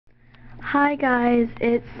Hi guys,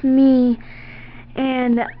 it's me,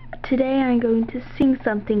 and today I'm going to sing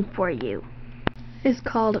something for you. It's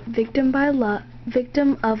called Victim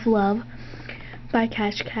of Love by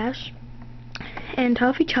Cash Cash. And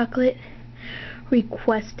Toffee Chocolate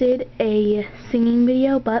requested a singing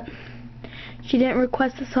video, but she didn't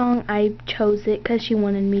request the song. I chose it because she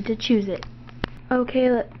wanted me to choose it. Okay,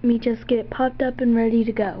 let me just get it popped up and ready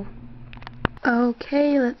to go.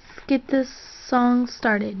 Okay, let's get this song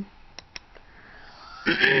started.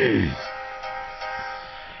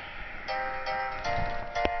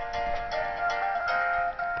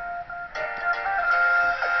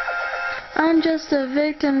 I'm just a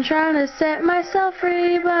victim trying to set myself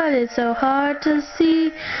free, but it's so hard to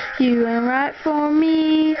see you ain't right for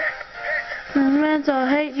me. I'll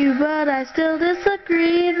hate you, but I still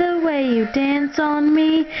disagree. The way you dance on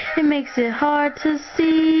me, it makes it hard to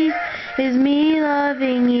see. Is me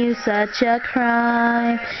loving you such a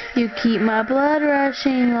crime? You keep my blood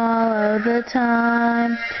rushing all of the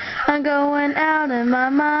time. I'm going out of my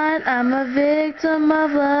mind, I'm a victim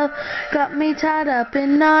of love. Got me tied up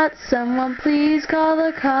in knots, someone please call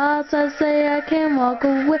the cops. I say I can't walk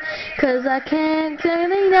away, 'cause I can't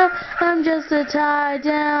get enough. I'm just a tied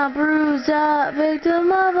down, bruised up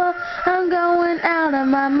victim of love. I'm going out of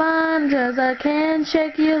my mind, 'cause I can't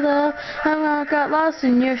shake your love. I got lost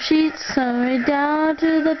in your sheets, send me down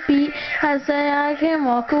to the beat. I say I can't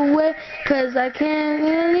walk away, 'cause I can't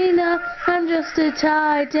get enough. I'm just a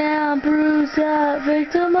tied down, bruised up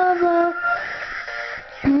victim of love.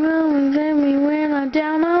 Me when I'm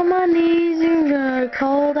down on my knees, you're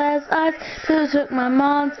cold as ice. So took my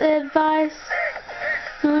mom's advice.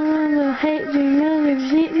 I hate you, you're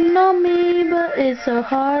cheating on me, but it's so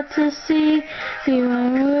hard to see. You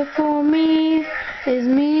ain't real for me. Is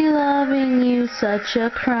me loving you such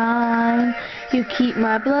a crime? You keep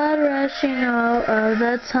my blood rushing all of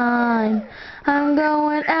the time. I'm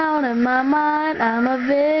going out of my mind, I'm a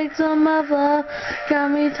victim of love.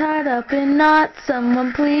 Got me tied up in knots,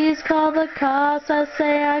 someone please call the cops. I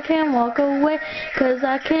say I can't walk away, 'cause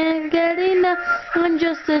I can't get enough. I'm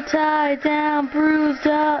just a tied down, bruised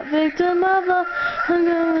up victim of love. I'm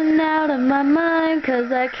going out of my mind,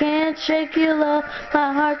 'cause I can't shake your love.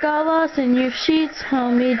 My heart got lost in your sheets,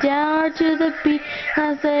 hold me down to the beat.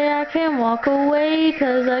 I say I can't walk away,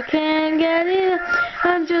 'cause I can't get enough.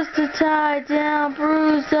 I'm just a tied down,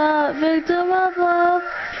 bruised up victim of love.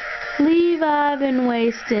 Leave, I've been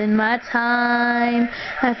wasting my time.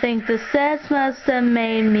 I think the sex must have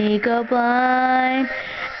made me go blind.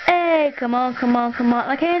 Hey, come on, come on, come on.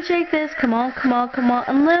 I can't shake this. Come on, come on, come on.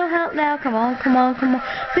 A little help now. Come on, come on, come on.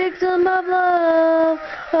 Victim of love.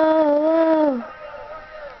 Oh, oh.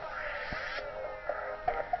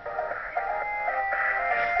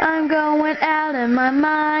 I'm going out of my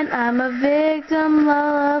mind, I'm a victim of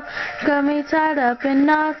love. Got me tied up in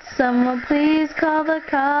knots, someone please call the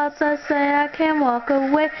cops. I say I can't walk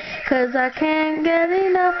away, 'cause I can't get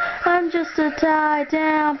enough. I'm just a tied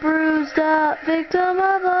down, bruised up victim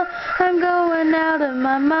of love. I'm going out of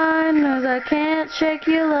my mind, 'cause I can't shake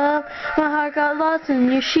your love. My heart got lost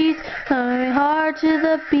in your sheets, coming hard to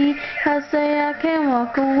the beat. I say I can't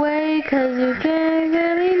walk away, 'cause you can't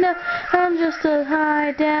get enough. I'm just a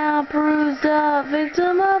tied down, bruised up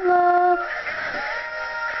victim of love.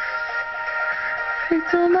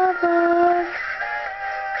 Victim of love.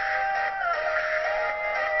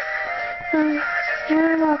 I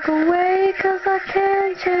can't walk away, 'cause I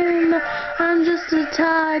can't change. I'm just a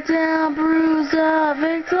tied down, bruised up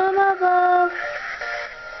victim of love.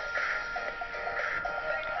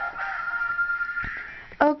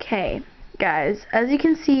 Okay, guys, as you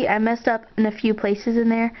can see, I messed up in a few places in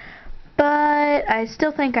there, but I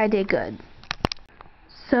still think I did good.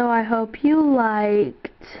 So I hope you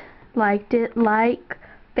liked it, like,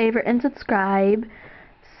 favorite, and subscribe.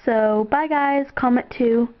 So bye guys, comment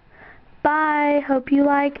too. Bye, hope you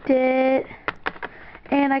liked it.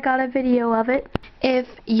 And I got a video of it. If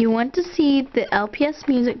you want to see the LPS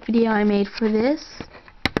music video I made for this,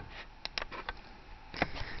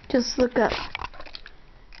 just look up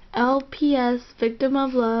LPS Victim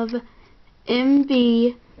of Love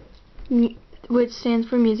MV, which stands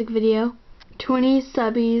for music video, 20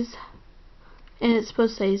 subbies, and it's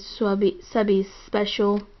supposed to say subbies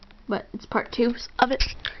special, but it's part 2 of it,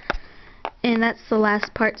 and that's the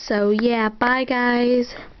last part. So yeah, bye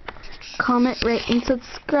guys, comment, rate, and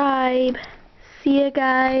subscribe. See ya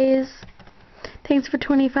guys. Thanks for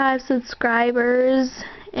 25 subscribers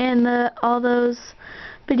and all those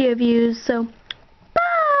video views. So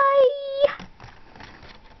bye.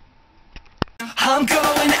 I'm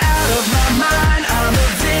going out of my mind.